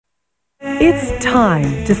It's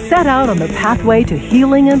time to set out on the pathway to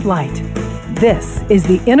healing and light. This is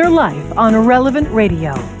The Inner Life on Relevant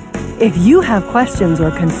Radio. If you have questions or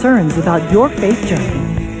concerns about your faith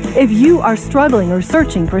journey, if you are struggling or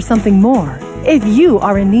searching for something more, if you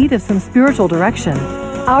are in need of some spiritual direction,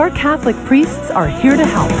 our Catholic priests are here to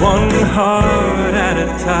help. One heart at a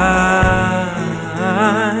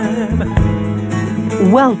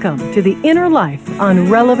time. Welcome to The Inner Life on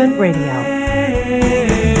Relevant Radio.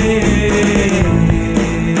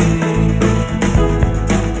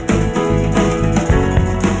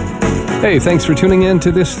 Hey, thanks for tuning in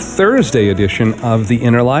to this Thursday edition of The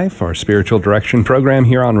Inner Life, our spiritual direction program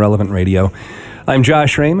here on Relevant Radio. I'm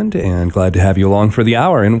Josh Raymond, and glad to have you along for the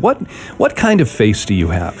hour. And what kind of face do you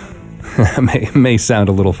have? may sound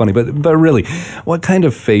a little funny, but really, what kind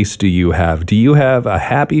of face do you have? Do you have a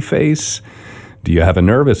happy face? Do you have a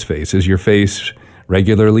nervous face? Is your face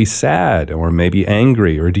regularly sad or maybe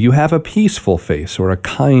angry? Or do you have a peaceful face or a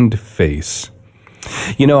kind face?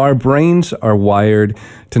 You know, our brains are wired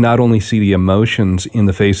to not only see the emotions in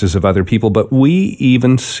the faces of other people, but we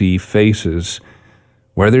even see faces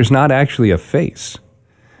where there's not actually a face.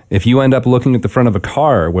 If you end up looking at the front of a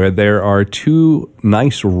car where there are two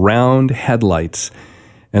nice round headlights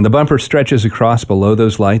and the bumper stretches across below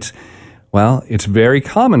those lights, well, it's very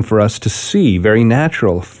common for us to see, very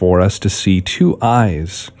natural for us to see two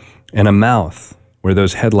eyes and a mouth where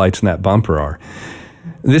those headlights and that bumper are.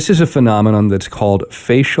 This is a phenomenon that's called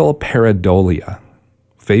facial pareidolia.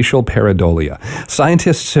 Facial pareidolia.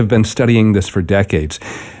 Scientists have been studying this for decades,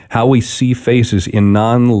 how we see faces in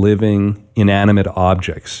non-living, inanimate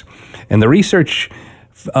objects. And the research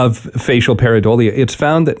of facial pareidolia, it's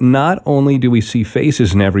found that not only do we see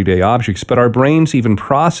faces in everyday objects, but our brains even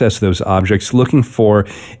process those objects looking for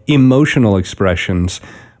emotional expressions,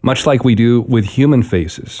 much like we do with human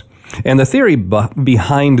faces. And the theory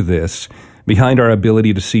behind this, behind our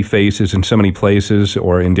ability to see faces in so many places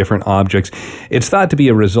or in different objects, it's thought to be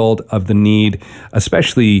a result of the need,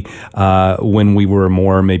 especially when we were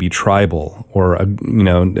more maybe tribal or, kind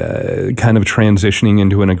of transitioning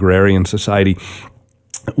into an agrarian society.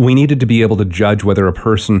 We needed to be able to judge whether a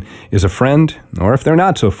person is a friend or if they're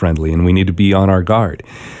not so friendly, and we need to be on our guard.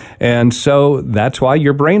 And so that's why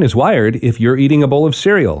your brain is wired if you're eating a bowl of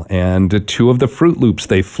cereal and two of the Fruit Loops,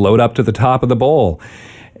 they float up to the top of the bowl.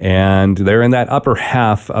 And they're in that upper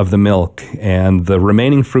half of the milk, and the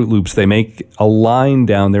remaining Fruit Loops, they make a line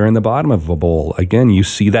down there in the bottom of a bowl. Again, you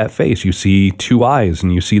see that face, you see two eyes,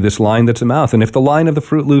 and you see this line that's a mouth. And if the line of the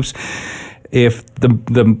Fruit Loops, if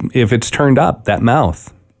it's turned up, that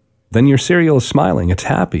mouth, then your cereal is smiling, it's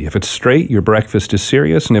happy. If it's straight, your breakfast is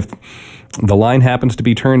serious, and if the line happens to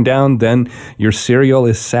be turned down, then your cereal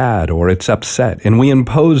is sad or it's upset. And we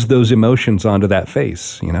impose those emotions onto that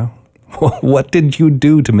face, you know. What did you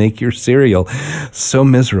do to make your cereal so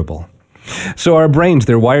miserable? So our brains,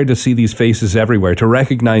 they're wired to see these faces everywhere, to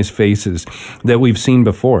recognize faces that we've seen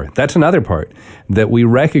before. That's another part, that we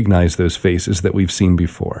recognize those faces that we've seen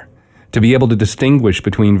before, to be able to distinguish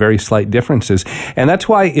between very slight differences. And that's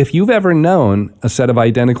why if you've ever known a set of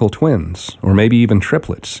identical twins, or maybe even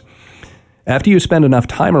triplets, after you spend enough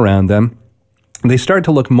time around them, they start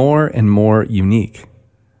to look more and more unique.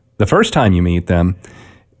 The first time you meet them,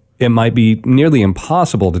 it might be nearly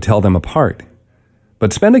impossible to tell them apart.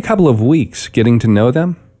 But spend a couple of weeks getting to know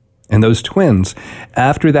them, and those twins,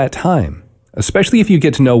 after that time, especially if you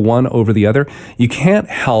get to know one over the other, you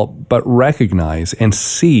can't help but recognize and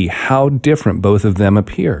see how different both of them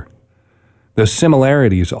appear. Those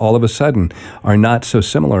similarities, all of a sudden, are not so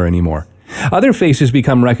similar anymore. Other faces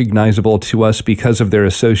become recognizable to us because of their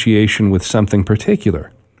association with something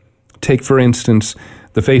particular. Take, for instance,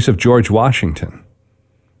 the face of George Washington.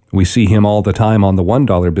 We see him all the time on the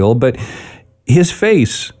 $1 bill, but his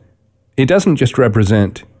face, it doesn't just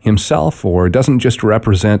represent himself or doesn't just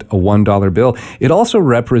represent a $1 bill. It also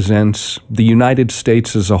represents the United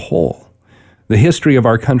States as a whole, the history of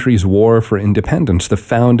our country's war for independence, the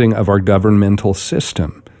founding of our governmental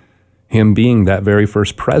system, him being that very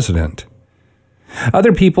first president.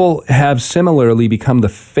 Other people have similarly become the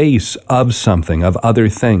face of something, of other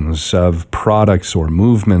things, of products or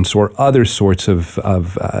movements or other sorts of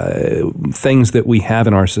things that we have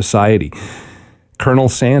in our society. Colonel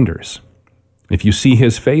Sanders, if you see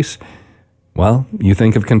his face, well, you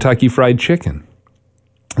think of Kentucky Fried Chicken.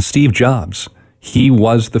 Steve Jobs, he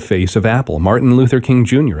was the face of Apple. Martin Luther King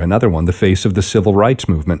Jr., another one, the face of the civil rights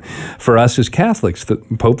movement. For us as Catholics,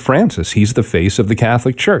 Pope Francis, he's the face of the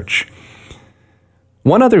Catholic Church.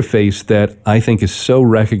 One other face that I think is so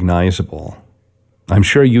recognizable, I'm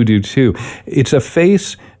sure you do too, it's a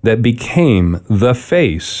face that became the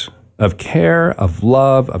face of care, of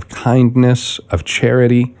love, of kindness, of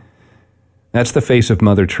charity. That's the face of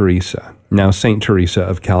Mother Teresa, now Saint Teresa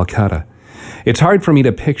of Calcutta. It's hard for me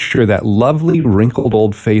to picture that lovely, wrinkled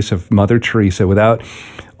old face of Mother Teresa without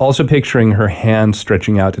also picturing her hands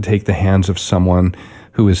stretching out to take the hands of someone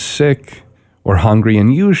who is sick or hungry,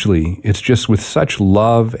 and usually it's just with such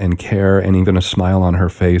love and care and even a smile on her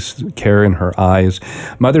face, care in her eyes.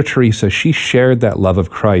 Mother Teresa, she shared that love of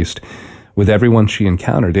Christ with everyone she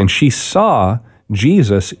encountered, and she saw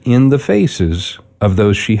Jesus in the faces of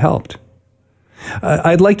those she helped.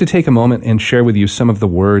 I'd like to take a moment and share with you some of the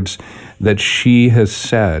words that she has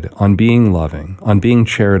said on being loving, on being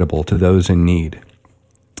charitable to those in need.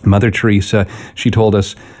 Mother Teresa, she told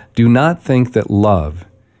us, "Do not think that love,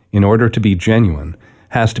 in order to be genuine,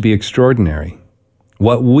 has to be extraordinary.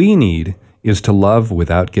 What we need is to love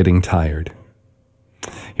without getting tired."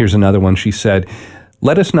 Here's another one. She said,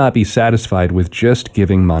 "Let us not be satisfied with just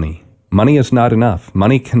giving money. Money is not enough.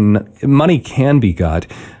 Money can be got,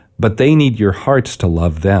 but they need your hearts to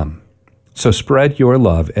love them. So spread your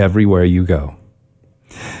love everywhere you go."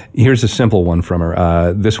 Here's a simple one from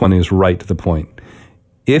her. This one is right to the point.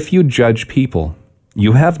 "If you judge people,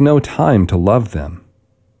 you have no time to love them."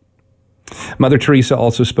 Mother Teresa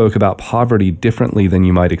also spoke about poverty differently than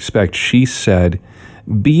you might expect. She said,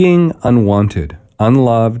 "Being unwanted,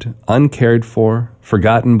 unloved, uncared for,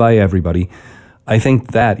 forgotten by everybody, I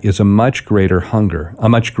think that is a much greater hunger, a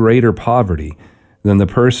much greater poverty than the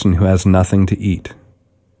person who has nothing to eat."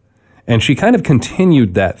 And she kind of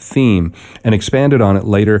continued that theme and expanded on it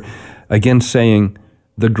later, again saying,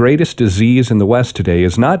 "The greatest disease in the West today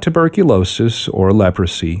is not tuberculosis or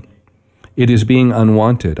leprosy. It is being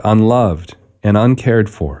unwanted, unloved, and uncared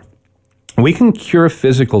for. We can cure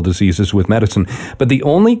physical diseases with medicine, but the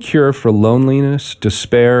only cure for loneliness,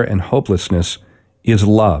 despair, and hopelessness is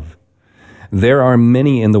love. There are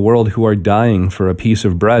many in the world who are dying for a piece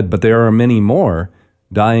of bread, but there are many more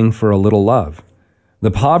dying for a little love.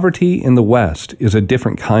 The poverty in the West is a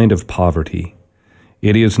different kind of poverty.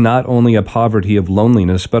 It is not only a poverty of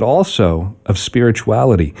loneliness, but also of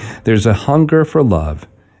spirituality. There's a hunger for love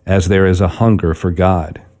as there is a hunger for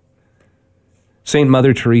God." Saint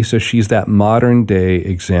Mother Teresa, she's that modern day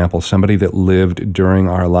example, somebody that lived during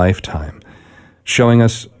our lifetime, showing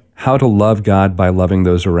us how to love God by loving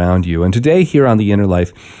those around you. And today here on The Inner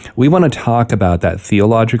Life, we want to talk about that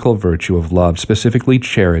theological virtue of love, specifically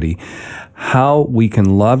charity, how we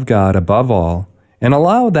can love God above all and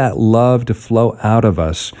allow that love to flow out of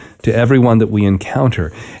us to everyone that we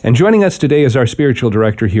encounter. And joining us today is our spiritual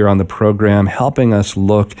director here on the program, helping us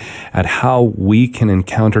look at how we can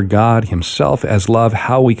encounter God himself as love,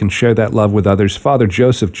 how we can share that love with others. Father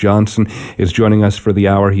Joseph Johnson is joining us for the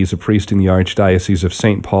hour. He's a priest in the Archdiocese of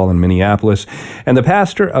St. Paul in Minneapolis and the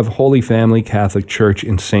pastor of Holy Family Catholic Church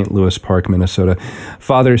in St. Louis Park, Minnesota.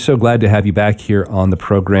 Father, so glad to have you back here on the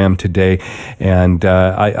program today. And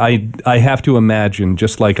I have to imagine,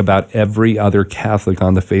 just like about every other Catholic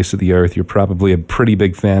on the face of the earth, you're probably a pretty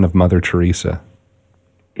big fan of Mother Teresa.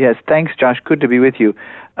 Yes, thanks, Josh. Good to be with you.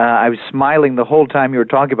 I was smiling the whole time you were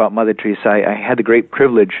talking about Mother Teresa. I had the great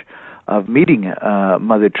privilege of meeting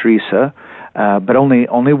Mother Teresa, but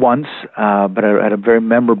only once, but I had a very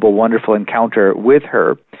memorable, wonderful encounter with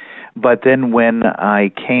her. But then when I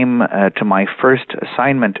came to my first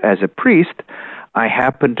assignment as a priest, I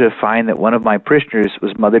happened to find that one of my parishioners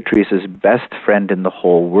was Mother Teresa's best friend in the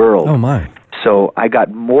whole world. Oh, my. So I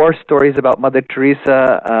got more stories about Mother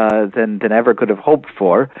Teresa than ever could have hoped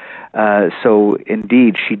for. So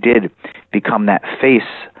indeed, she did become that face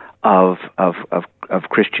of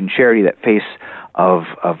Christian charity, that face of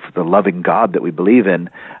the loving God that we believe in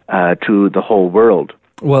to the whole world.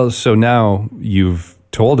 Well, so now you've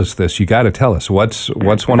told us this. You got to tell us what's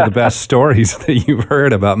one of the best stories that you've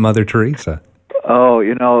heard about Mother Teresa. Oh,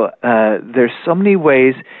 there's so many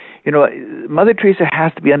ways. Mother Teresa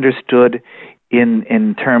has to be understood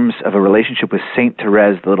in terms of a relationship with Saint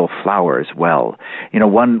Therese, the little flower, as well.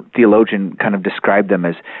 One theologian kind of described them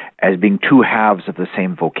as being two halves of the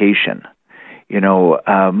same vocation. Saint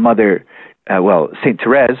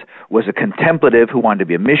Therese was a contemplative who wanted to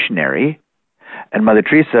be a missionary, and Mother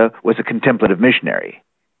Teresa was a contemplative missionary.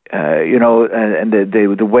 And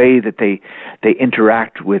the way that they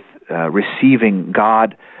interact with receiving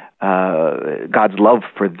God's love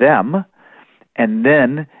for them, and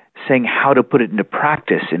then saying how to put it into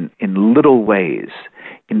practice in little ways,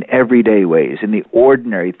 in everyday ways, in the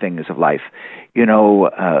ordinary things of life.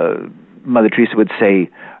 Mother Teresa would say,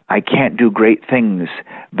 "I can't do great things,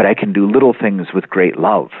 but I can do little things with great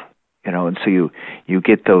love." And so you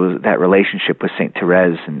get that relationship with Saint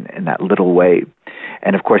Therese in that little way.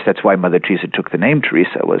 And of course, that's why Mother Teresa took the name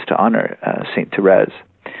Teresa, was to honor Saint Therese.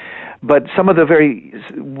 But some of the very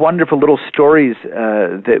wonderful little stories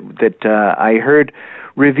that I heard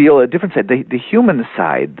reveal a different side, the human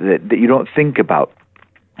side that you don't think about.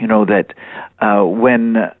 That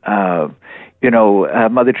when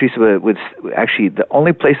Mother Teresa was actually the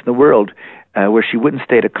only place in the world where she wouldn't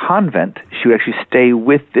stay at a convent, she would actually stay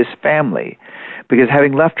with this family. Because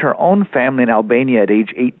having left her own family in Albania at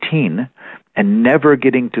age 18 and never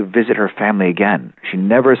getting to visit her family again, she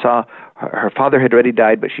never saw, her father had already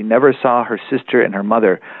died, but she never saw her sister and her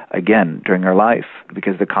mother again during her life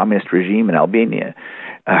because of the communist regime in Albania.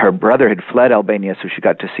 Her brother had fled Albania, so she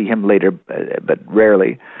got to see him later, but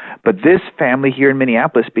rarely. But this family here in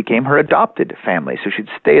Minneapolis became her adopted family, so she'd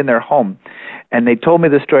stay in their home. And they told me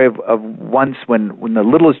the story of once when the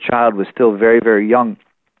littlest child was still very, very young.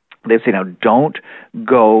 They'd say, now, don't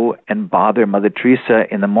go and bother Mother Teresa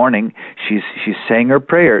in the morning. She's saying her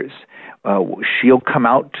prayers. She'll come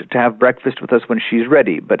out to have breakfast with us when she's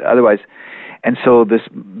ready, but otherwise. And so this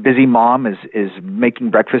busy mom is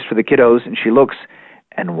making breakfast for the kiddos, and she looks,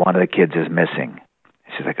 and one of the kids is missing.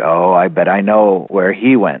 She's like, oh, I bet I know where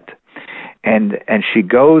he went. And she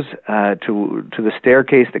goes to the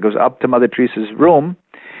staircase that goes up to Mother Teresa's room,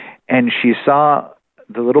 and she saw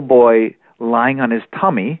the little boy lying on his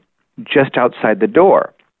tummy just outside the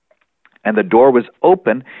door. And the door was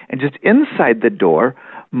open, and just inside the door,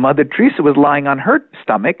 Mother Teresa was lying on her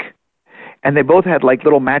stomach, and they both had like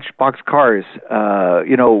little Matchbox cars,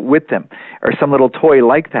 with them, or some little toy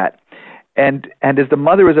like that. And as the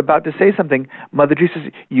mother was about to say something, Mother Teresa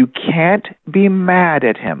says, you can't be mad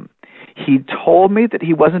at him. He told me that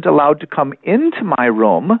he wasn't allowed to come into my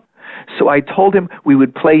room, so I told him we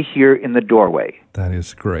would play here in the doorway. That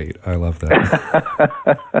is great. I love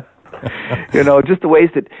that. Just the ways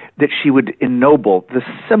that she would ennoble the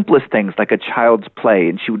simplest things like a child's play,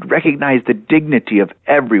 and she would recognize the dignity of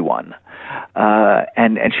everyone,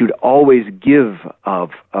 and she would always give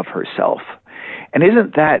of herself. And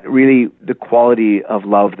isn't that really the quality of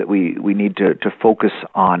love that we need to focus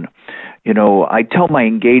on? I tell my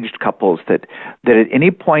engaged couples that at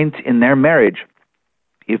any point in their marriage,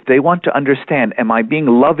 if they want to understand, am I being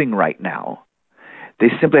loving right now? They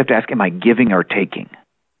simply have to ask, am I giving or taking?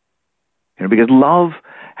 Because love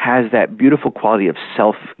has that beautiful quality of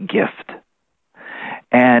self-gift.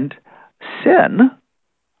 And sin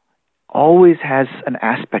always has an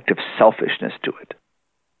aspect of selfishness to it.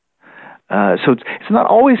 So it's not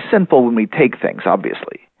always sinful when we take things,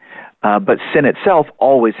 obviously. But sin itself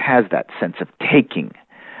always has that sense of taking.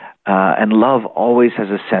 And love always has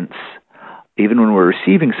a sense, even when we're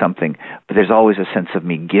receiving something, but there's always a sense of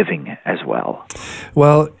me giving as well.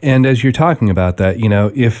 Well, and as you're talking about that,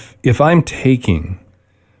 if I'm taking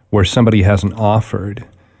where somebody hasn't offered,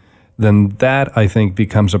 then that, I think,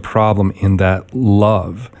 becomes a problem in that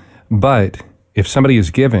love. But if somebody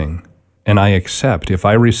is giving and I accept, if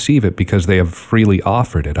I receive it because they have freely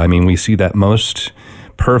offered it, I mean, we see that most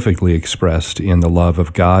perfectly expressed in the love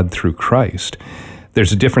of God through Christ.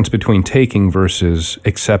 There's a difference between taking versus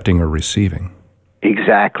accepting or receiving.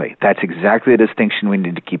 Exactly. That's exactly the distinction we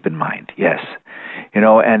need to keep in mind. Yes.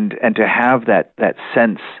 And to have that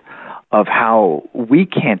sense of how we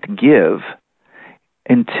can't give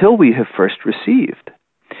until we have first received.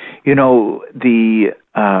 The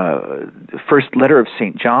first letter of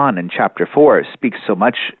St. John in chapter 4 speaks so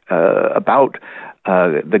much about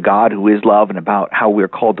the God who is love and about how we're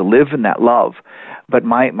called to live in that love. But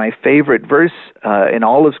my favorite verse in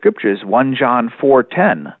all of Scripture is 1 John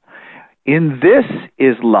 4:10. In this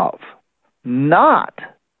is love, not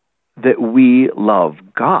that we love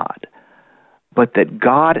God, but that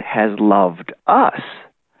God has loved us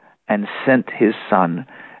and sent His Son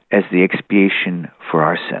as the expiation for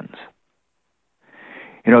our sins.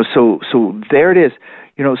 So there it is.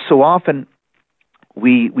 So often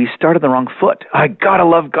we start on the wrong foot. I gotta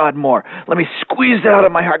love God more. Let me squeeze that out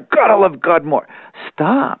of my heart. Gotta love God more.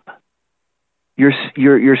 Stop.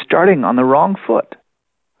 You're starting on the wrong foot.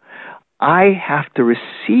 I have to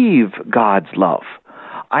receive God's love.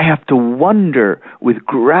 I have to wonder with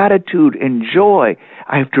gratitude and joy.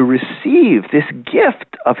 I have to receive this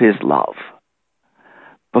gift of His love.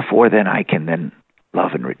 Before then, I can then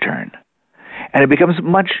love in return. And it becomes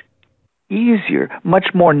much easier,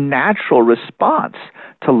 much more natural response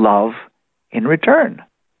to love in return.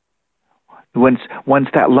 Once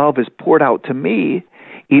that love is poured out to me,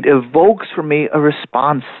 it evokes for me a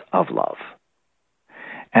response of love.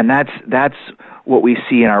 And that's what we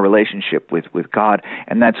see in our relationship with God.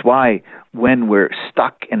 And that's why when we're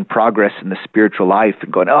stuck in progress in the spiritual life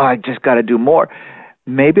and going, I just got to do more,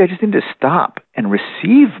 maybe I just need to stop and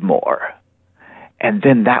receive more and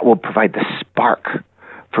then that will provide the spark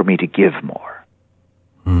for me to give more.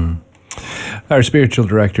 Our spiritual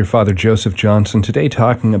director, Father Joseph Johnson, today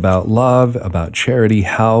talking about love, about charity,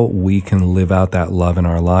 how we can live out that love in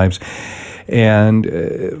our lives.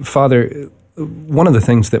 And Father, one of the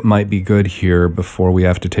things that might be good here before we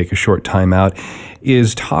have to take a short time out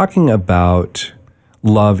is talking about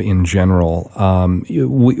love in general.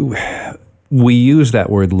 We use that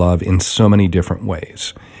word love in so many different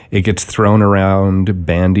ways. It gets thrown around,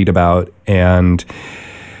 bandied about, and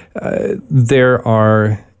there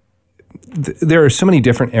are so many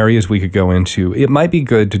different areas we could go into. It might be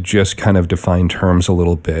good to just kind of define terms a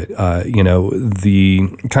little bit.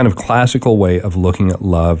 The kind of classical way of looking at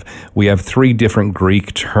love, we have 3 different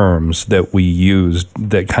Greek terms that we use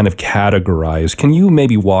that kind of categorize. Can you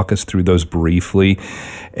maybe walk us through those briefly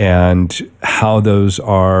and how those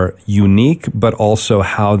are unique, but also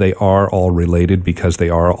how they are all related because they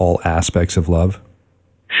are all aspects of love?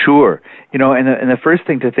 Sure. And the first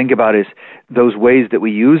thing to think about is those ways that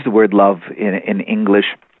we use the word love in English.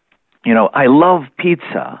 I love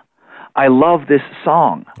pizza. I love this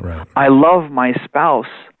song. Right. I love my spouse.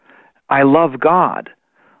 I love God.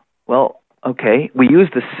 Well, okay, we use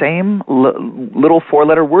the same little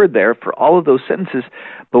 4-letter word there for all of those sentences,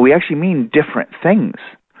 but we actually mean different things.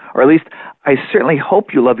 Or at least, I certainly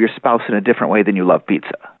hope you love your spouse in a different way than you love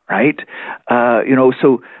pizza, right?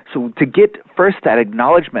 So to get first that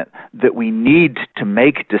acknowledgement that we need to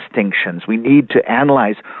make distinctions, we need to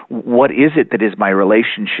analyze what is it that is my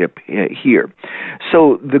relationship here.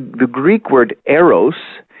 So the Greek word eros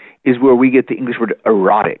is where we get the English word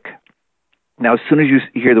erotic. Now, as soon as you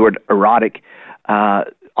hear the word erotic,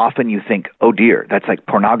 often you think, oh dear, that's like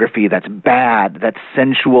pornography, that's bad, that's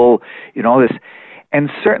sensual, all this. And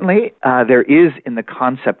certainly there is in the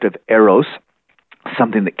concept of eros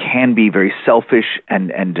something that can be very selfish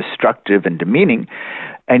and destructive and demeaning.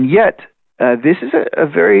 And yet, this is a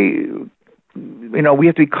very, we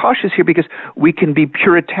have to be cautious here because we can be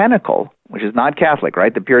puritanical, which is not Catholic,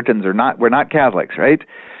 right? The Puritans we're not Catholics, right?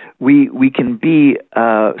 We can be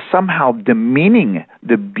somehow demeaning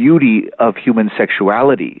the beauty of human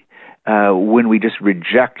sexuality when we just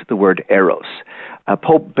reject the word eros.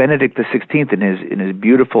 Pope Benedict XVI, in his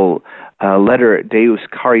beautiful letter Deus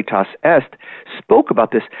Caritas Est, spoke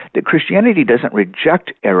about this, that Christianity doesn't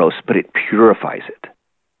reject eros, but it purifies it.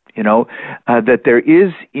 That there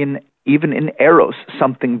is even in eros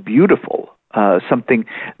something beautiful, something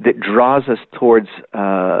that draws us towards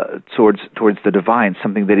the divine,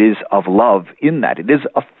 something that is of love in that. It is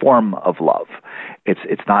a form of love.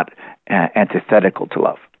 It's not antithetical to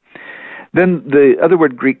love. Then the other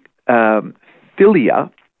word, Greek, philia,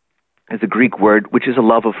 is a Greek word which is a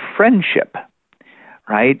love of friendship,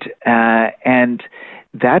 right? And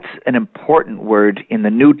that's an important word in the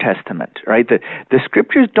New Testament, right? The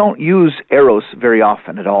Scriptures don't use eros very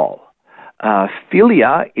often at all.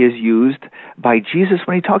 Philia is used by Jesus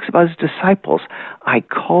when he talks about his disciples. I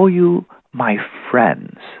call you my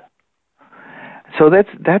friends. So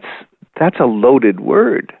that's a loaded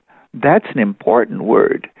word. That's an important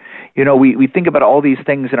word. We think about all these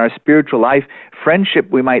things in our spiritual life. Friendship,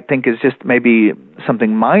 we might think, is just maybe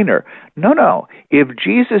something minor. No. If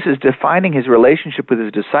Jesus is defining his relationship with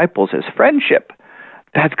his disciples as friendship,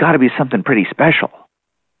 that's got to be something pretty special.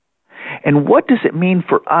 And what does it mean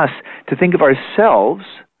for us to think of ourselves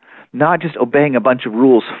not just obeying a bunch of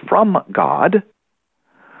rules from God,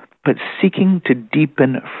 but seeking to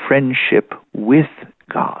deepen friendship with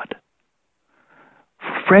God?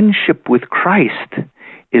 Friendship with Christ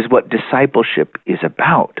is what discipleship is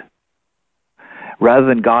about. Rather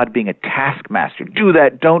than God being a taskmaster, do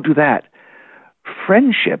that, don't do that.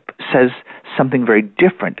 Friendship says something very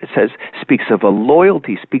different. It speaks of a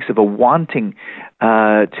loyalty, speaks of a wanting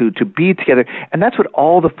to be together. And that's what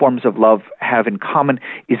all the forms of love have in common,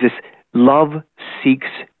 is this love seeks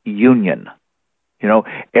union.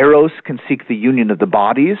 Eros can seek the union of the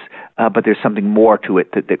bodies, but there's something more to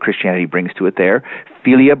it that Christianity brings to it there.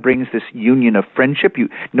 Philia brings this union of friendship.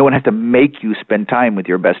 No one has to make you spend time with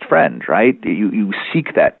your best friend, right? You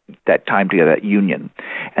seek that time together, that union.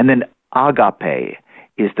 And then agape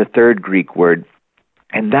is the third Greek word,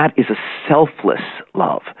 and that is a selfless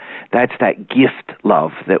love. That's that gift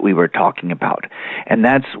love that we were talking about. And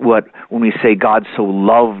that's what, when we say God so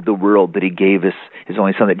loved the world that he gave us his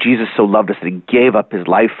only son, that Jesus so loved us that he gave up his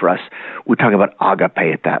life for us, we're talking about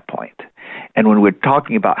agape at that point. And when we're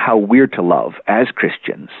talking about how we're to love as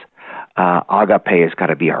Christians, agape has got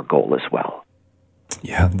to be our goal as well.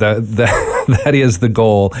 Yeah, that is the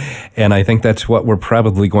goal, and I think that's what we're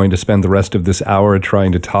probably going to spend the rest of this hour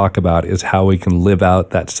trying to talk about, is how we can live out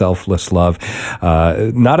that selfless love.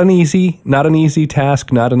 Not an easy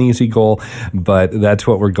task, not an easy goal, but that's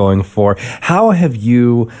what we're going for. How have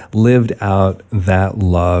you lived out that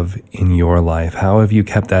love in your life? How have you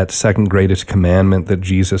kept that second greatest commandment that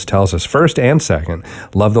Jesus tells us, first and second?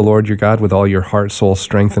 Love the Lord your God with all your heart, soul,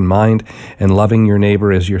 strength, and mind, and loving your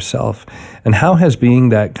neighbor as yourself. And how has being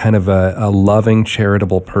that kind of a loving,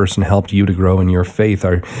 charitable person helped you to grow in your faith?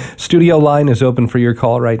 Our studio line is open for your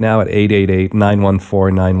call right now at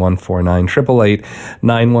 888-914-9149,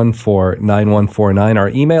 888-914-9149. Our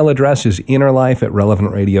email address is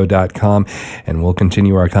innerlife@relevantradio.com, and we'll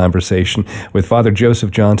continue our conversation with Father Joseph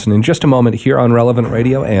Johnson in just a moment here on Relevant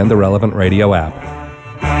Radio and the Relevant Radio app.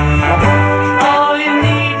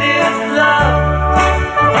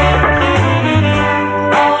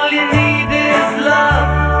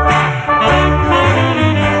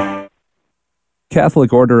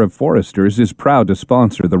 Catholic Order of Foresters is proud to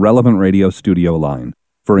sponsor the Relevant Radio studio line.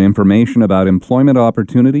 For information about employment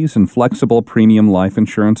opportunities and flexible premium life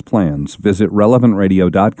insurance plans, visit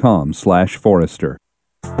relevantradio.com/forester.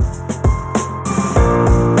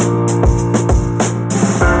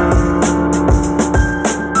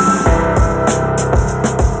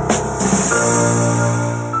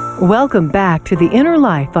 Welcome back to The Inner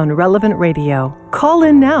Life on Relevant Radio. Call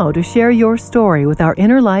in now to share your story with our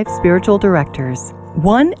Inner Life Spiritual Directors.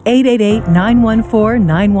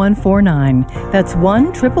 1-888-914-9149. That's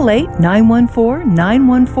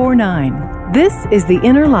 1-888-914-9149. This is The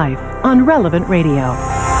Inner Life on Relevant Radio.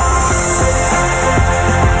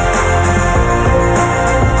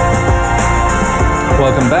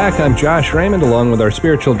 Welcome back. I'm Josh Raymond, along with our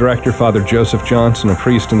spiritual director, Father Joseph Johnson, a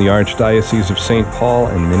priest in the Archdiocese of St. Paul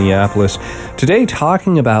in Minneapolis. Today,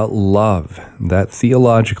 talking about love, that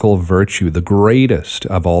theological virtue, the greatest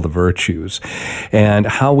of all the virtues, and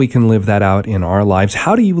how we can live that out in our lives.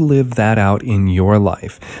 How do you live that out in your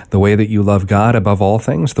life? The way that you love God above all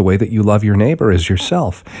things, the way that you love your neighbor as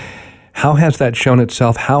yourself. How has that shown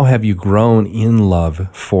itself? How have you grown in love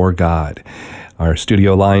for God? Our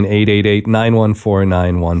studio line,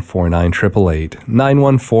 888-914-9149,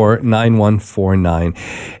 888-914-9149.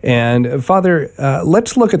 And Father,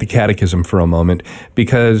 let's look at the Catechism for a moment,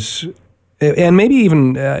 because, and maybe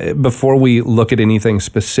even before we look at anything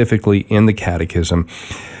specifically in the Catechism,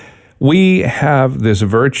 we have this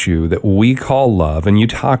virtue that we call love, and you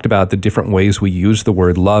talked about the different ways we use the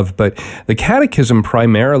word love, but the Catechism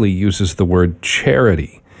primarily uses the word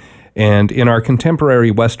charity. And in our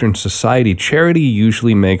contemporary Western society, charity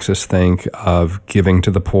usually makes us think of giving to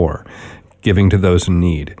the poor, giving to those in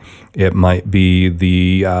need. It might be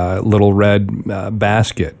the little red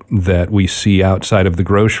basket that we see outside of the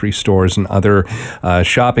grocery stores and other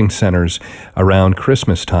shopping centers around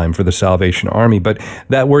Christmas time for the Salvation Army. But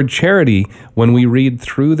that word charity, when we read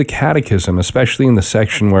through the Catechism, especially in the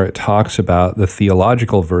section where it talks about the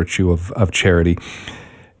theological virtue of charity,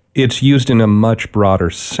 it's used in a much broader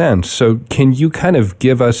sense. So can you kind of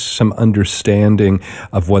give us some understanding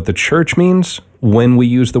of what the Church means when we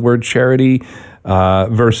use the word charity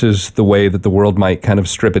versus the way that the world might kind of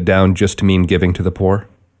strip it down just to mean giving to the poor?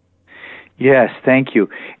 Yes, thank you.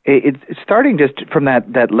 It's starting just from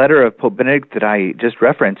that letter of Pope Benedict that I just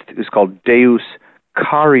referenced. It's called Deus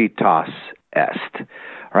Caritas Est.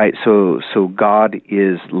 All right, so God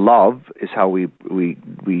is love is how we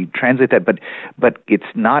translate that, but it's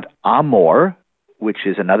not amor, which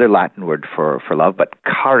is another Latin word for love, but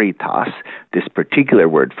caritas, this particular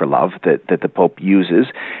word for love that the Pope uses,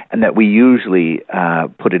 and that we usually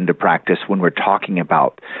put into practice when we're talking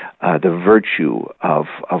about the virtue of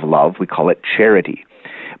love. We call it charity,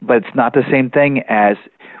 but it's not the same thing as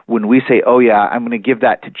when we say, "Oh yeah, I'm going to give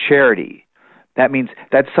that to charity." That means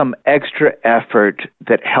that's some extra effort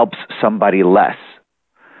that helps somebody less.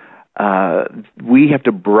 We have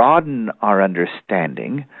to broaden our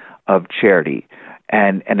understanding of charity,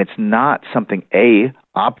 and it's not something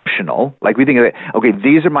optional. Like we think of it, okay,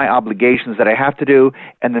 these are my obligations that I have to do,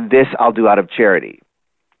 and then this I'll do out of charity.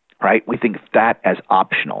 Right? We think of that as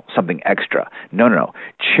optional, something extra. No.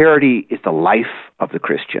 Charity is the life of the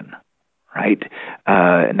Christian. Right,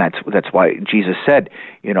 and that's why Jesus said,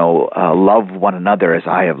 love one another as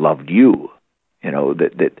I have loved you.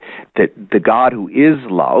 That the God who is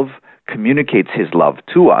love communicates His love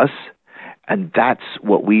to us, and that's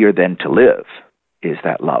what we are then to live, is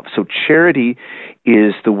that love. So charity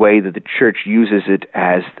is the way that the Church uses it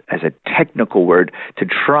as a technical word to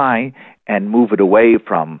try and move it away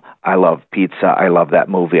from, I love pizza, I love that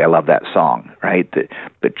movie, I love that song, right?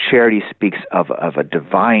 But charity speaks of a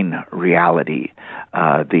divine reality,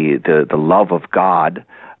 the love of God,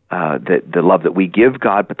 the love that we give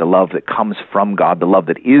God, but the love that comes from God, the love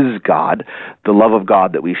that is God, the love of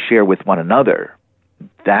God that we share with one another.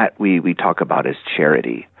 That we talk about as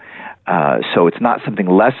charity. So it's not something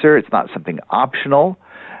lesser, it's not something optional.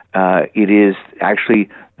 It is actually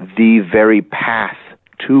the very path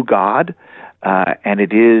to God, and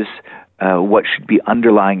it is what should be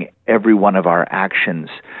underlying every one of our actions,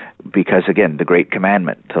 because, again, the great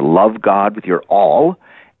commandment, to love God with your all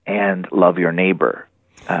and love your neighbor.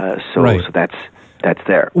 So that's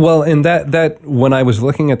there. Well, and that when I was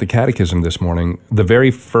looking at the Catechism this morning, the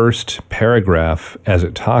very first paragraph, as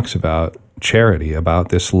it talks about charity, about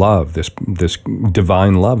this love, this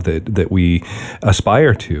divine love that we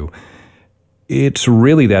aspire to, it's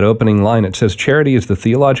really that opening line. It says, charity is the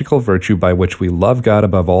theological virtue by which we love God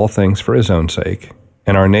above all things for his own sake,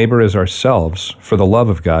 and our neighbor as ourselves for the love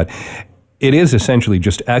of God. It is essentially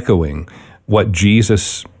just echoing what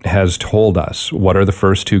Jesus has told us. What are the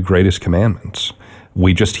first two greatest commandments?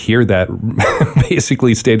 We just hear that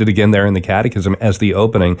basically stated again there in the Catechism as the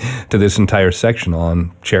opening to this entire section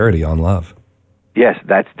on charity, on love. Yes,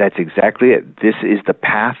 that's exactly it. This is the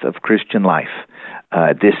path of Christian life.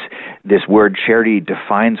 This word charity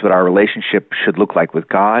defines what our relationship should look like with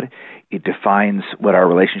God. It defines what our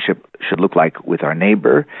relationship should look like with our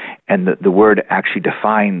neighbor. And the word actually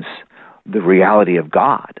defines the reality of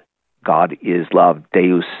God. God is love.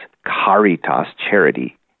 Deus caritas,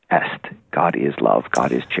 charity est. God is love.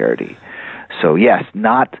 God is charity. So yes,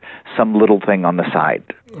 not some little thing on the side.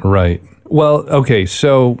 Right. Well, okay,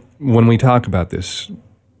 so when we talk about this,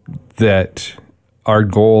 that our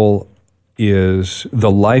goal is the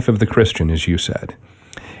life of the Christian, as you said,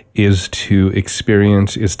 is to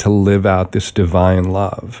experience, is to live out this divine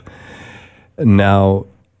love. Now,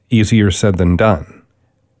 easier said than done.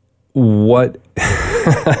 What,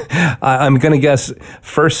 I'm going to guess,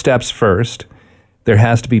 first steps first, there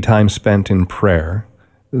has to be time spent in prayer.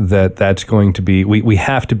 That's going to be, we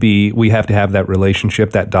have to have that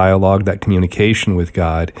relationship, that dialogue, that communication with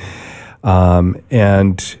God.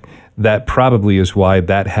 And that probably is why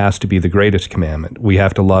that has to be the greatest commandment. We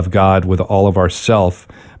have to love God with all of ourself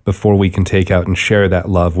before we can take out and share that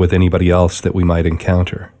love with anybody else that we might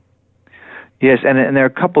encounter. Yes, and there are a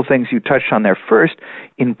couple things you touched on there. First,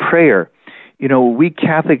 in prayer, we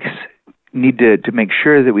Catholics need to make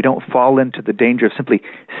sure that we don't fall into the danger of simply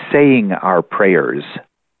saying our prayers,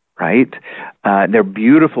 right? They're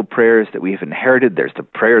beautiful prayers that we have inherited. There's the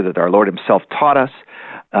prayer that our Lord himself taught us.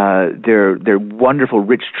 They're wonderful,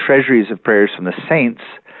 rich treasuries of prayers from the saints,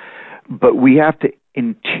 but we have to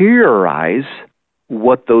interiorize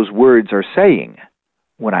what those words are saying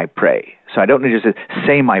when I pray. So I don't need to just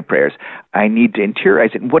say my prayers. I need to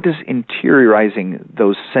interiorize it. And what does interiorizing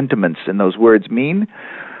those sentiments and those words mean?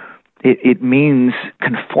 It means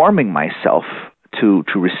conforming myself to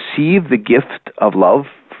receive the gift of love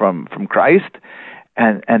from Christ,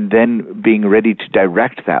 and then being ready to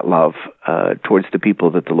direct that love towards the people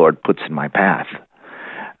that the Lord puts in my path.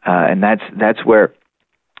 And that's where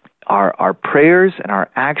our prayers and our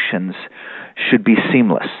actions should be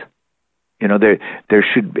seamless. There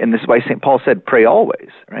should, and this is why St. Paul said, pray always,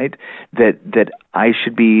 right? That I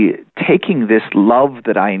should be taking this love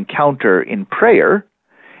that I encounter in prayer,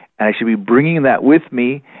 and I should be bringing that with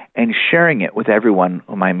me and sharing it with everyone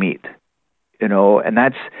whom I meet. And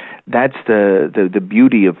that's the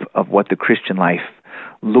beauty of what the Christian life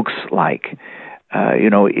looks like.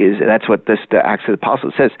 That's what the Acts of the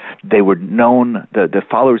Apostles says. They were known, the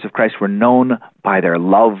followers of Christ were known by their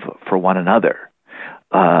love for one another.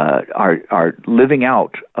 Our living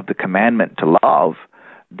out of the commandment to love,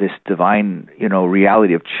 this divine,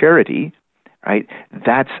 reality of charity, right?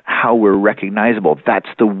 That's how we're recognizable. That's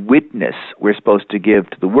the witness we're supposed to give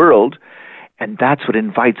to the world, and that's what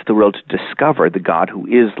invites the world to discover the God who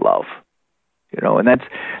is love. And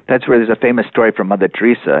that's where there's a famous story from Mother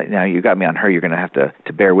Teresa. Now, you got me on her. You're going to have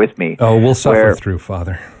to bear with me. Oh, we'll suffer through,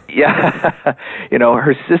 Father. Yeah,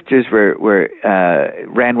 her sisters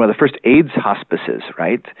ran one of the first AIDS hospices,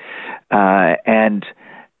 right?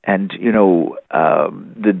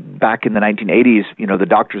 Back in the 1980s, the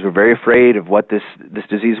doctors were very afraid of what this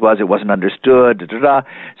disease was. It wasn't understood. So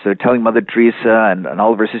they're telling Mother Teresa and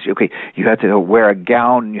all of her sisters, okay, you have to wear a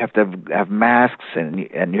gown, you have to have masks, and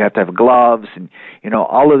you have to have gloves, and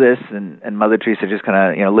all of this. And Mother Teresa just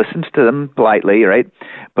kind of listens to them politely, right?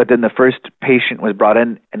 But then the first patient was brought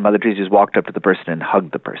in, and Mother Teresa just walked up to the person and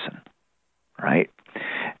hugged the person, right?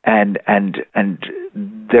 and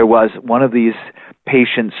there was one of these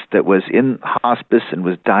patients that was in hospice and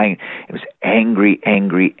was dying. It was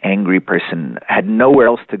angry person, had nowhere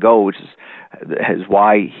else to go, which is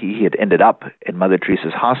why he had ended up in Mother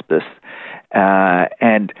Teresa's hospice,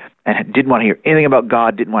 and didn't want to hear anything about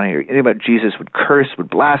God, didn't want to hear anything about Jesus, would curse, would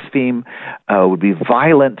blaspheme, would be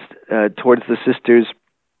violent towards the sisters.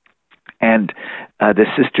 And the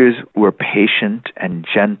sisters were patient and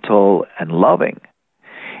gentle and loving.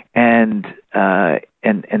 And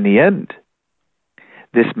in the end,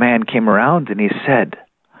 this man came around and he said,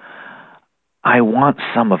 I want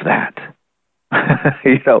some of that.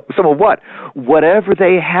 Some of what? Whatever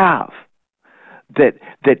they have. That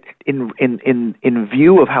in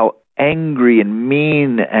view of how angry and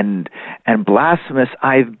mean and blasphemous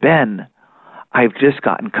I've been, I've just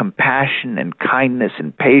gotten compassion and kindness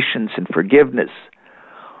and patience and forgiveness.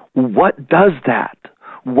 What does that?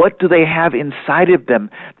 What do they have inside of them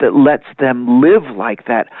that lets them live like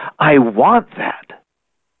that? I want that.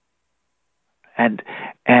 And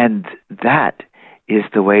that is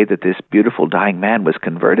the way that this beautiful dying man was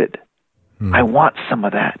converted. I want some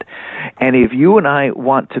of that. And if you and I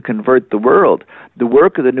want to convert the world, the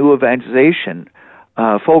work of the new evangelization,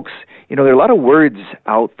 folks, there are a lot of words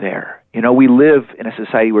out there. We live in a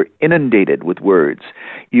society we're inundated with words.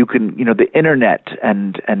 You can, the internet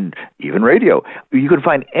and even radio, you can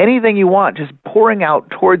find anything you want just pouring out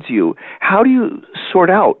towards you. How do you sort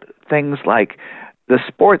out things like the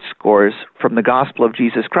sports scores from the gospel of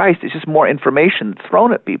Jesus Christ? It's just more information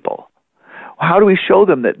thrown at people. How do we show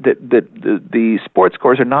them that the sports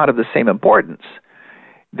scores are not of the same importance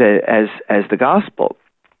as the gospel?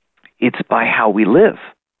 It's by how we live.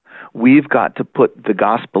 We've got to put the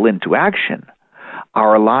gospel into action.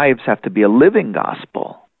 Our lives have to be a living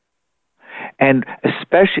gospel. And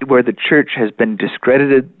especially where the church has been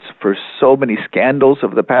discredited for so many scandals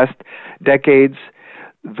over the past decades,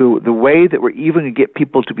 the way that we're even going to get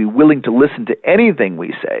people to be willing to listen to anything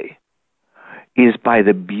we say is by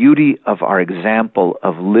the beauty of our example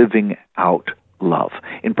of living out love,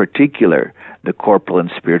 in particular, the corporal and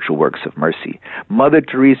spiritual works of mercy. Mother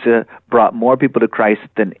Teresa brought more people to Christ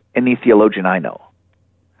than any theologian I know,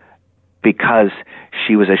 because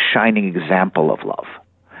she was a shining example of love,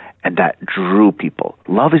 and that drew people.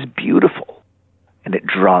 Love is beautiful, and it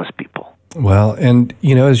draws people. Well, and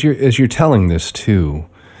as you're telling this too,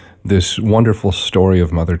 this wonderful story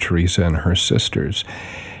of Mother Teresa and her sisters,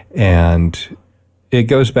 and it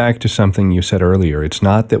goes back to something you said earlier. It's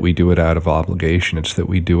not that we do it out of obligation. It's that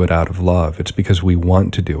we do it out of love. It's because we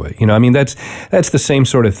want to do it. That's the same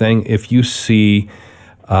sort of thing. If you see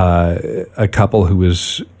a couple who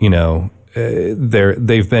is,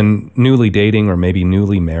 they've been newly dating or maybe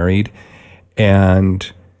newly married,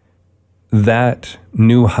 and that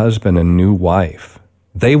new husband and new wife,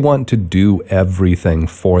 they want to do everything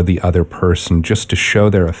for the other person just to show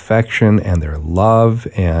their affection and their love.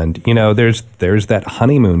 And, there's that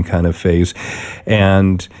honeymoon kind of phase.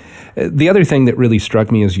 And the other thing that really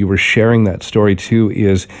struck me as you were sharing that story too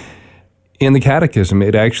is in the Catechism,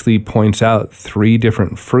 it actually points out 3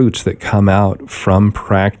 different fruits that come out from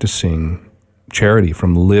practicing charity,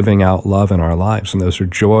 from living out love in our lives. And those are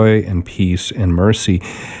joy and peace and mercy,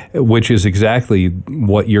 which is exactly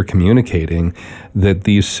what you're communicating, that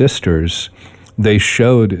these sisters, they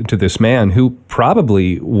showed to this man who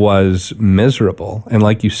probably was miserable. And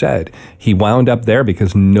like you said, he wound up there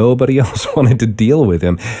because nobody else wanted to deal with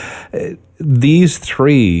him. These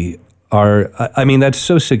 3 are, that's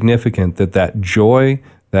so significant that joy,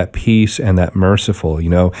 that peace, and that merciful.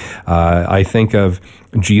 I think of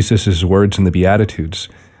Jesus' words in the Beatitudes,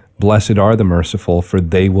 blessed are the merciful, for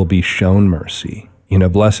they will be shown mercy.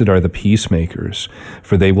 Blessed are the peacemakers,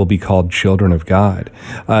 for they will be called children of God.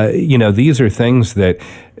 These are things that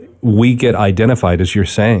we get identified, as you're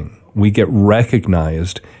saying. We get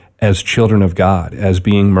recognized as children of God, as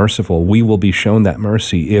being merciful. We will be shown that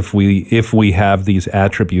mercy if we have these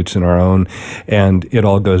attributes in our own, and it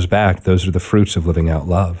all goes back. Those are the fruits of living out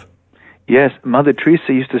love. Yes, Mother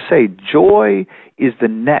Teresa used to say, joy is the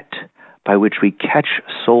net by which we catch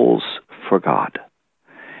souls for God.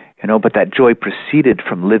 But that joy proceeded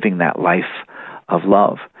from living that life of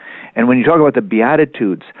love. And when you talk about the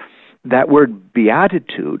Beatitudes, that word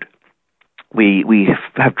beatitude, we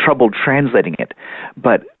have trouble translating it,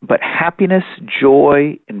 but happiness,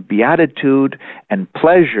 joy, and beatitude and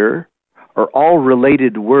pleasure are all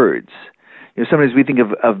related words. Sometimes we think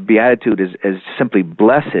of beatitude as simply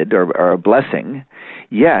blessed or a blessing,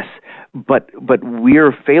 yes, but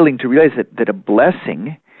we're failing to realize that a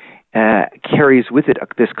blessing carries with it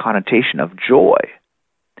this connotation of joy.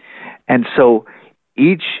 And so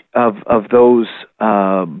each of those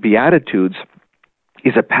Beatitudes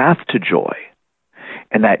is a path to joy.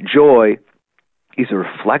 And that joy is a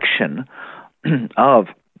reflection of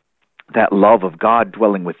that love of God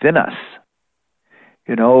dwelling within us.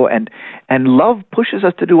 And love pushes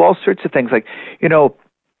us to do all sorts of things. Like,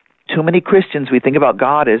 too many Christians, we think about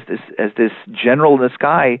God as this general in the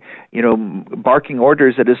sky, barking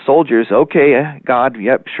orders at his soldiers. Okay, God,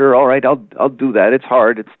 yep, sure, all right, I'll do that. It's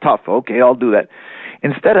hard, it's tough. Okay, I'll do that.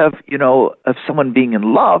 Instead of someone being in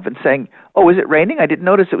love and saying, "Oh, is it raining? I didn't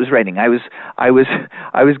notice it was raining. I was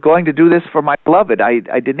going to do this for my beloved. I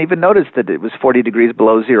didn't even notice that it was 40 degrees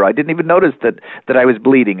below zero. I didn't even notice that I was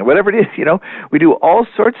bleeding," or whatever it is. We do all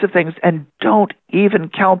sorts of things and don't even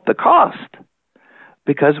count the cost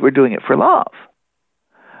because we're doing it for love.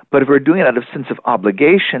 But if we're doing it out of sense of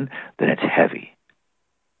obligation, then it's heavy.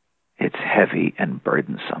 It's heavy and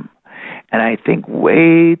burdensome. And I think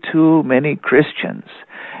way too many Christians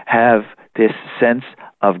have this sense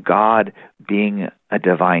of God being a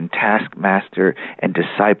divine taskmaster, and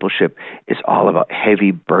discipleship is all about heavy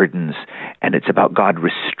burdens, and it's about God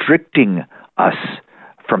restricting us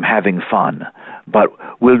from having fun. But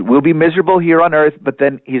we'll be miserable here on earth, but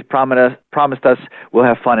then He's promised us we'll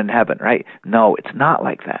have fun in heaven, right? No, it's not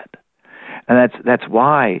like that. And that's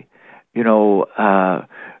why,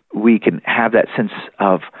 we can have that sense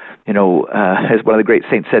of, as one of the great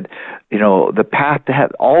saints said, the path to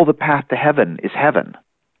all the path to heaven is heaven,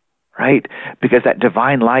 right? Because that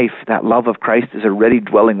divine life, that love of Christ is already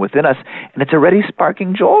dwelling within us, and it's already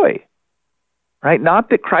sparking joy, right? Not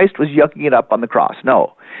that Christ was yucking it up on the cross,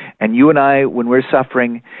 no. And you and I, when we're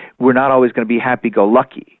suffering, we're not always going to be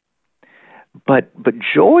happy-go-lucky. But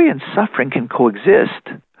joy and suffering can coexist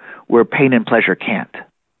where pain and pleasure can't.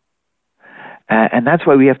 And that's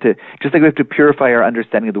why we have to, just like we have to purify our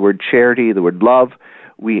understanding of the word charity, the word love,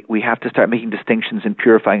 we have to start making distinctions and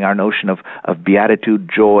purifying our notion of beatitude,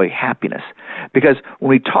 joy, happiness. Because when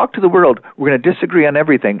we talk to the world, we're going to disagree on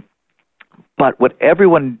everything. But what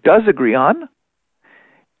everyone does agree on,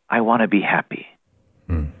 I want to be happy.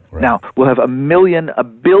 Right. Now, we'll have a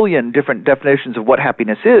billion different definitions of what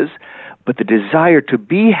happiness is, but the desire to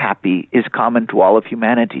be happy is common to all of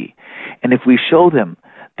humanity. And if we show them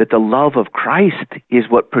that the love of Christ is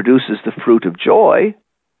what produces the fruit of joy,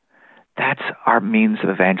 that's our means of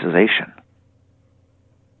evangelization.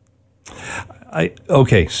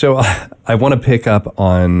 So I want to pick up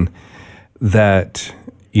on that,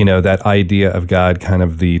 that idea of God, kind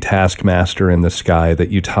of the taskmaster in the sky that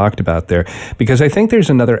you talked about there, because I think there's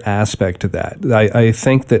another aspect to that. I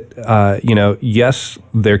think that, yes,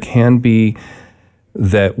 there can be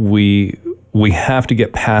that we have to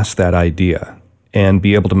get past that idea and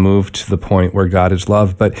be able to move to the point where God is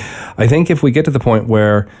love. But I think if we get to the point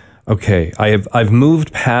where, okay, I've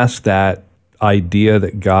moved past that idea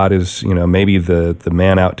that God is, maybe the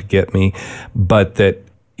man out to get me, but that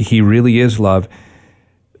He really is love,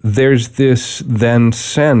 there's this then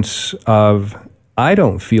sense of, I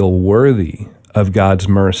don't feel worthy of God's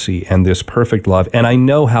mercy and this perfect love, and I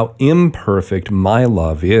know how imperfect my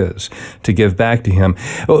love is to give back to Him.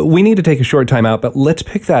 We need to take a short time out, but let's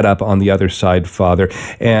pick that up on the other side, Father.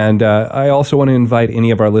 And I also want to invite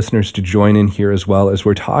any of our listeners to join in here as well, as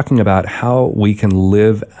we're talking about how we can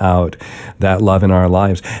live out that love in our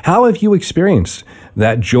lives. How have you experienced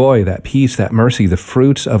that joy, that peace, that mercy, the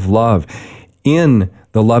fruits of love in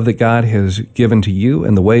the love that God has given to you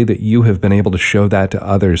and the way that you have been able to show that to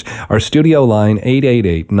others? Our studio line,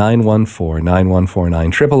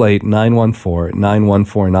 888-914-9149,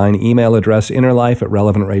 888-914-9149, email address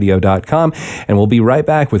innerlife@relevantradio.com, and we'll be right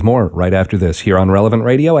back with more right after this here on Relevant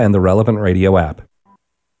Radio and the Relevant Radio app.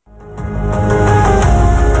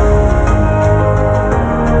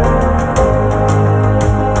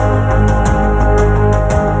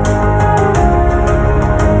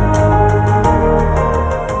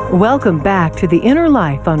 Welcome back to The Inner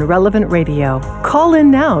Life on Relevant Radio. Call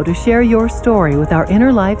in now to share your story with our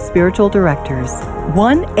Inner Life Spiritual Directors.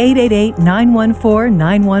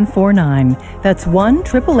 1-888-914-9149. That's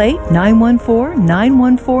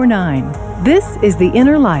 1-888-914-9149. This is The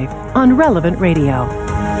Inner Life on Relevant Radio.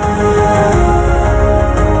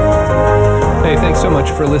 Hey, thanks so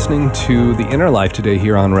much for listening to The Inner Life today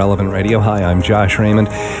here on Relevant Radio. Hi, I'm Josh Raymond,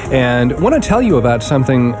 and I want to tell you about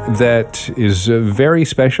something that is very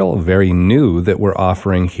special, very new that we're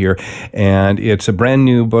offering here, and it's a brand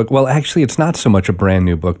new book. Well, actually, it's not so much a brand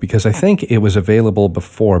new book because I think it was available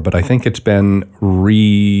before, but I think it's been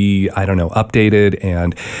updated,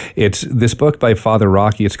 and it's this book by Father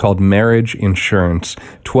Rocky. It's called Marriage Insurance,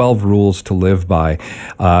 12 Rules to Live By.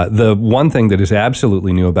 The one thing that is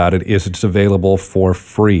absolutely new about it is it's available available for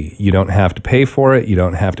free. You don't have to pay for it. You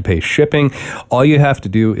don't have to pay shipping. All you have to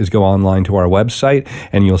do is go online to our website,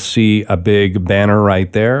 and you'll see a big banner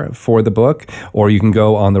right there for the book, or you can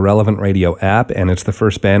go on the Relevant Radio app, and it's the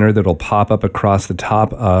first banner that'll pop up across the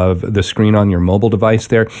top of the screen on your mobile device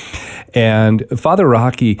there. And Father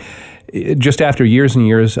Rocky, just after years and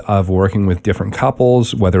years of working with different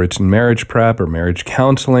couples, whether it's in marriage prep or marriage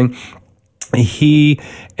counseling, he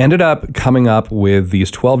ended up coming up with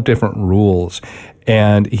these 12 different rules.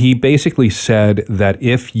 And he basically said that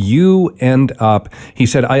if you end up, he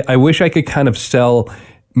said, I wish I could kind of sell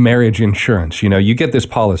marriage insurance. You get this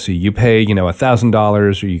policy, you pay,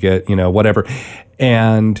 $1,000 or you get, whatever.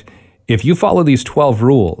 And if you follow these 12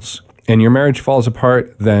 rules and your marriage falls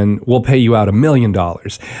apart, then we'll pay you out $1 million.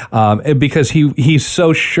 Because he's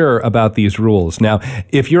so sure about these rules. Now,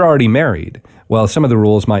 if you're already married, well, some of the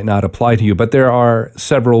rules might not apply to you, but there are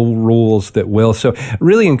several rules that will. So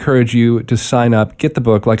really encourage you to sign up, get the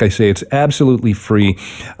book. Like I say, it's absolutely free.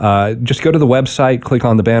 Just go to the website, click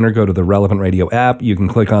on the banner, go to the Relevant Radio app. You can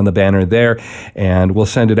click on the banner there, and we'll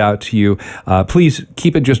send it out to you. Please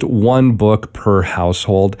keep it just one book per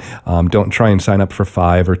household. Don't try and sign up for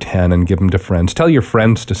 5 or 10 and give them to friends. Tell your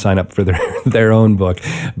friends to sign up for their own book.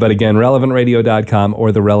 But again, relevantradio.com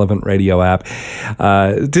or the Relevant Radio app.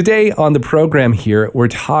 Today on the program here, we're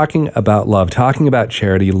talking about love, talking about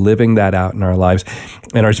charity, living that out in our lives.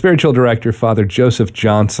 And our spiritual director, Father Joseph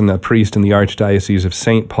Johnson, a priest in the Archdiocese of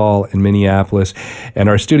St. Paul in Minneapolis, and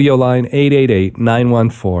our studio line,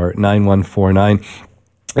 888-914-9149.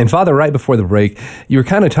 And Father, right before the break, you were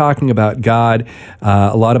kind of talking about God.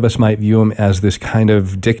 A lot of us might view him as this kind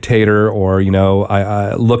of dictator or,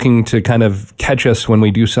 looking to kind of catch us when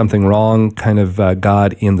we do something wrong, kind of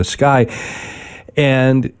God in the sky.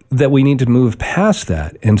 And that we need to move past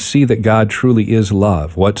that and see that God truly is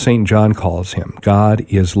love, what St. John calls him. God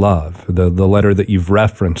is love, the letter that you've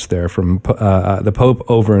referenced there from the Pope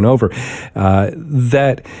over and over,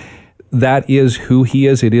 that is who he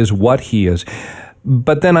is, it is what he is.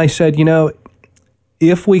 But then I said,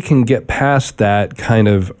 if we can get past that kind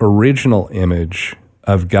of original image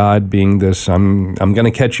of God being this, I'm going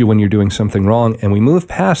to catch you when you're doing something wrong. And we move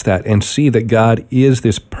past that and see that God is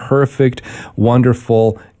this perfect,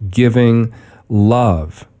 wonderful, giving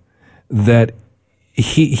love, that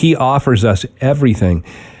he offers us everything.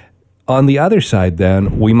 On the other side,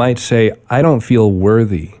 then, we might say, I don't feel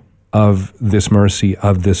worthy of this mercy,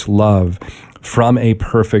 of this love from a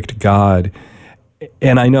perfect God.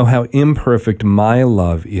 And I know how imperfect my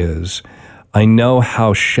love is. I know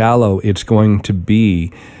how shallow it's going to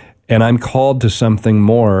be, and I'm called to something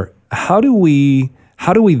more. How do we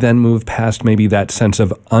then move past maybe that sense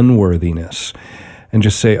of unworthiness and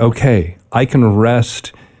just say, okay, I can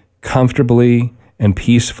rest comfortably and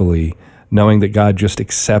peacefully knowing that God just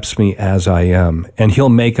accepts me as I am, and he'll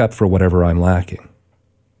make up for whatever I'm lacking?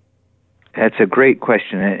 That's a great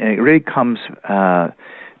question, and it really comes to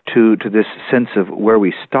this sense of where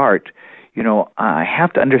we start. I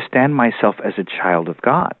have to understand myself as a child of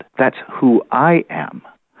God. That's who I am,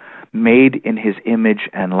 made in his image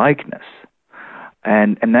and likeness.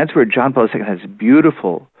 And that's where John Paul II has a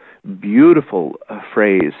beautiful, beautiful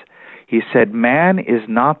phrase. He said, man is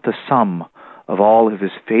not the sum of all of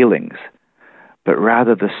his failings, but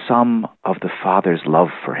rather the sum of the Father's love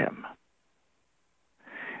for him.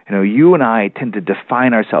 You and I tend to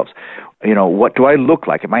define ourselves. What do I look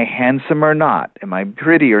like? Am I handsome or not? Am I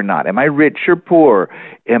pretty or not? Am I rich or poor?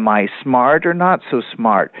 Am I smart or not so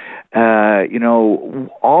smart?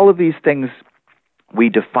 All of these things we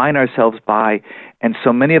define ourselves by, and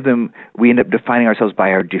so many of them we end up defining ourselves by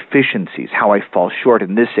our deficiencies, how I fall short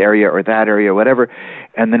in this area or that area or whatever,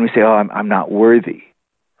 and then we say, I'm not worthy,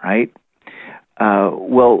 right?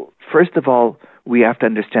 Well, first of all, we have to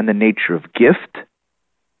understand the nature of gift.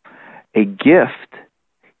 A gift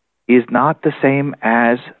is not the same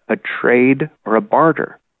as a trade or a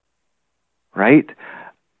barter, right?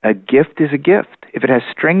 A gift is a gift. If it has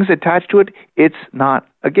strings attached to it, it's not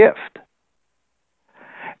a gift.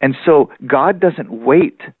 And so God doesn't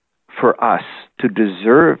wait for us to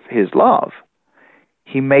deserve his love.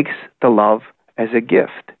 He makes the love as a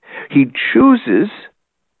gift. He chooses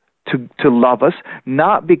to love us,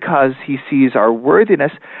 not because he sees our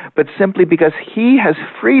worthiness, but simply because he has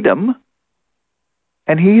freedom,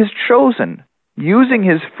 and he has chosen, using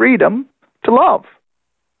his freedom, to love.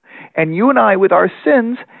 And you and I, with our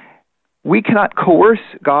sins, we cannot coerce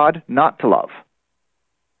God not to love,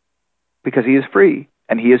 because he is free,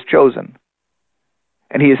 and he has chosen.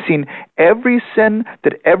 And he has seen every sin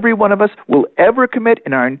that every one of us will ever commit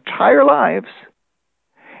in our entire lives,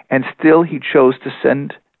 and still he chose to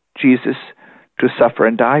send Jesus to suffer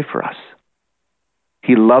and die for us.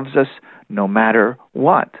 He loves us no matter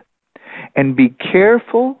what. And be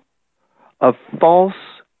careful of false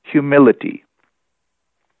humility.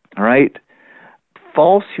 All right?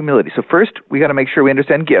 False humility. So first, we got to make sure we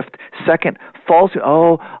understand gift. Second, false,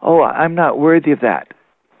 I'm not worthy of that.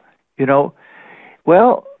 You know,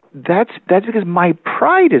 well, that's because my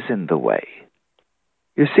pride is in the way.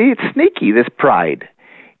 You see, it's sneaky, this pride.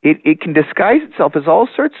 It can disguise itself as all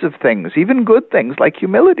sorts of things, even good things like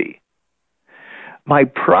humility. My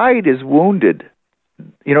pride is wounded.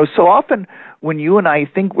 You know, so often when you and I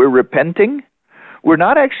think we're repenting, we're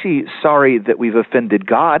not actually sorry that we've offended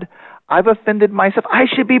God. I've offended myself. I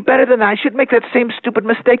should be better than that. I shouldn't make that same stupid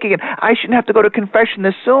mistake again. I shouldn't have to go to confession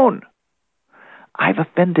this soon. I've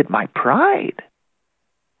offended my pride.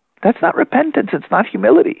 That's not repentance. It's not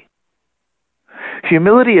humility.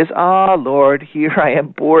 Humility is, Lord, here I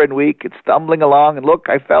am poor and weak and stumbling along, and look,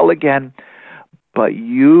 I fell again. But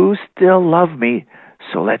you still love me,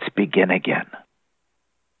 so let's begin again.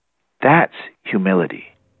 That's humility.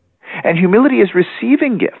 And humility is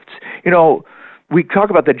receiving gifts. You know, we talk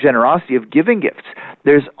about the generosity of giving gifts.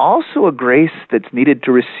 There's also a grace that's needed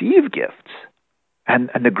to receive gifts. And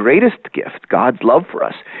the greatest gift, God's love for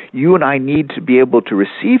us, you and I need to be able to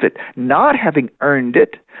receive it, not having earned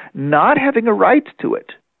it, not having a right to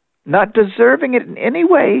it, not deserving it in any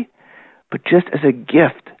way, but just as a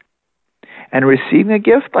gift. And receiving a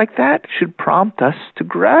gift like that should prompt us to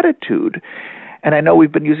gratitude. And I know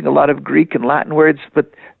we've been using a lot of Greek and Latin words,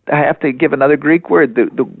 but I have to give another Greek word.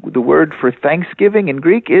 The word for thanksgiving in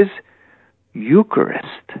Greek is Eucharist.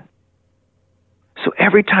 So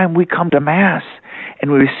every time we come to Mass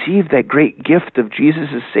and we receive that great gift of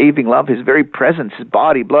Jesus' saving love, his very presence, his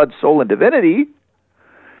body, blood, soul, and divinity,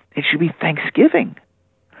 it should be thanksgiving.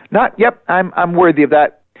 Not, yep, I'm worthy of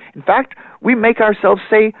that. In fact, we make ourselves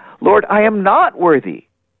say, Lord, I am not worthy.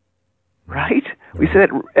 Right? We say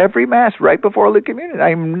that every Mass right before Holy Communion.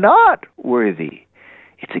 I am not worthy.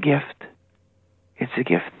 It's a gift. It's a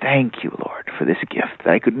gift. Thank you, Lord, for this gift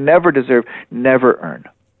that I could never deserve, never earn.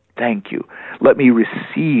 Thank you. Let me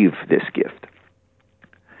receive this gift.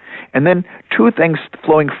 And then two things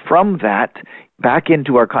flowing from that back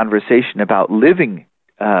into our conversation about living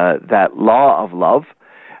that law of love.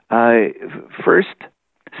 First,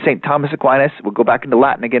 St. Thomas Aquinas, we'll go back into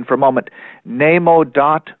Latin again for a moment. Nemo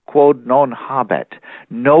dat quod non habet.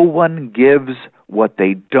 No one gives what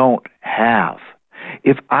they don't have.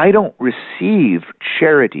 If I don't receive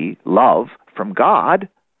charity, love from God,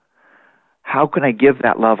 how can I give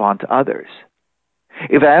that love on to others?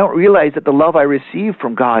 If I don't realize that the love I receive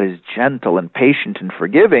from God is gentle and patient and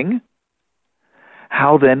forgiving,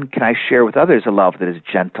 how then can I share with others a love that is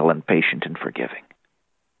gentle and patient and forgiving?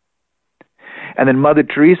 And then Mother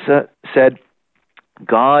Teresa said,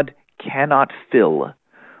 God cannot fill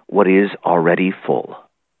what is already full.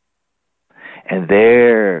 And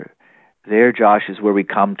there, Josh, is where we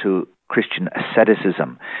come to Christian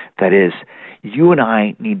asceticism. That is, you and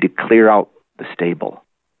I need to clear out the stable.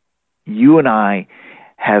 You and I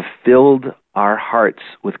have filled our hearts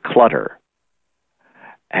with clutter.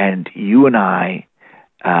 And you and I,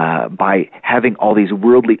 by having all these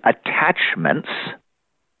worldly attachments,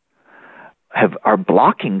 are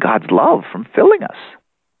blocking God's love from filling us.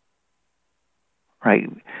 Right?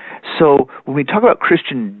 So when we talk about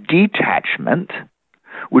Christian detachment,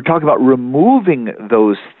 we're talking about removing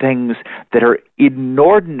those things that are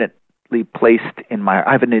inordinately placed in my...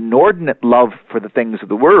 I have an inordinate love for the things of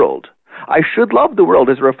the world. I should love the world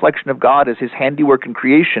as a reflection of God, as his handiwork in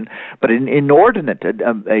creation, but an inordinate,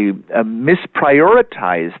 a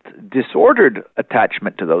misprioritized, disordered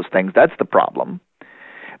attachment to those things, that's the problem.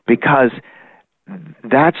 Because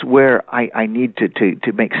that's where I need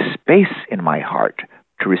to make space in my heart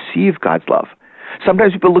to receive God's love.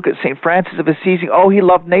 Sometimes people look at St. Francis of Assisi, he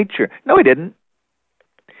loved nature. No, he didn't.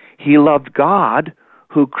 He loved God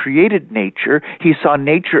who created nature. He saw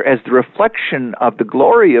nature as the reflection of the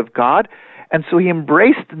glory of God, and so he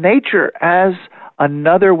embraced nature as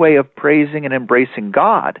another way of praising and embracing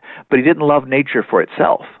God, but he didn't love nature for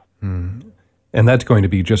itself. And that's going to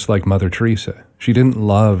be just like Mother Teresa. She didn't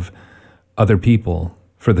love other people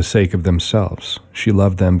for the sake of themselves. She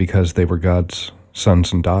loved them because they were God's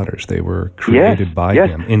sons and daughters. They were created by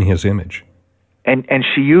him in his image. And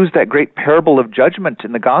she used that great parable of judgment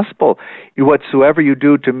in the gospel. Whatsoever you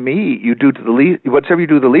do to me, you do to the least. Whatsoever you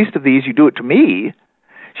do to the least of these, you do it to me.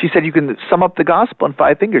 She said you can sum up the gospel in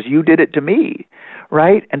 5 fingers. You did it to me,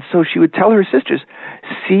 right? And so she would tell her sisters,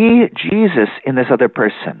 see Jesus in this other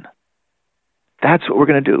person. That's what we're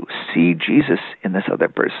going to do. See Jesus in this other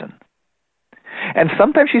person. And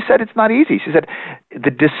sometimes she said it's not easy. She said the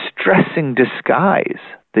distressing disguise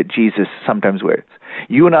that Jesus sometimes wears.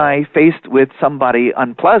 You and I, faced with somebody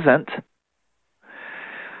unpleasant,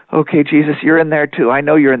 okay, Jesus, you're in there too. I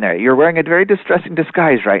know you're in there. You're wearing a very distressing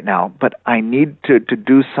disguise right now, but I need to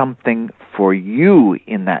do something for you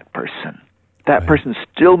in that person. That person's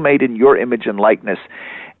still made in your image and likeness,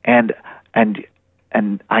 and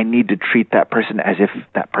I need to treat that person as if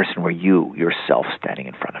that person were you, yourself, standing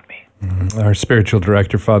in front of me. Our spiritual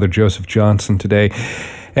director, Father Joseph Johnson, today.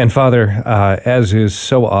 And Father, as is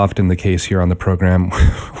so often the case here on the program,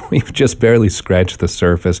 we've just barely scratched the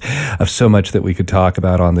surface of so much that we could talk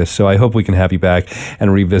about on this. So I hope we can have you back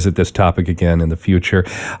and revisit this topic again in the future.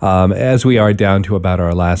 As we are down to about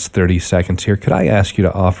our last 30 seconds here, could I ask you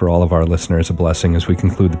to offer all of our listeners a blessing as we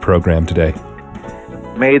conclude the program today?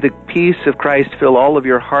 May the peace of Christ fill all of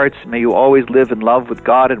your hearts. May you always live in love with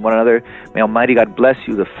God and one another. May Almighty God bless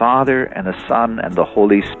you, the Father and the Son and the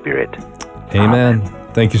Holy Spirit. Amen.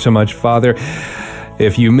 Thank you so much, Father.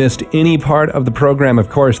 If you missed any part of the program, of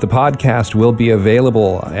course, the podcast will be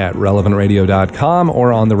available at relevantradio.com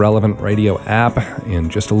or on the Relevant Radio app in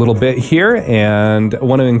just a little bit here. And I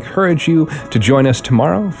want to encourage you to join us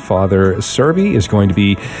tomorrow. Father Serby is going to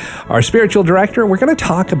be our spiritual director. We're going to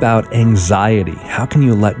talk about anxiety. How can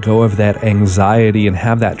you let go of that anxiety and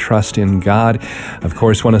have that trust in God? Of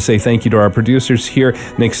course, want to say thank you to our producers here,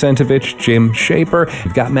 Nick Sentovich, Jim Shaper.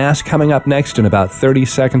 We've got Mass coming up next in about 30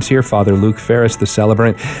 seconds here. Father Luke Ferris, the celebrant.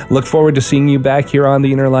 Look forward to seeing you back here on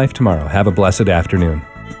The Inner Life tomorrow. Have a blessed afternoon.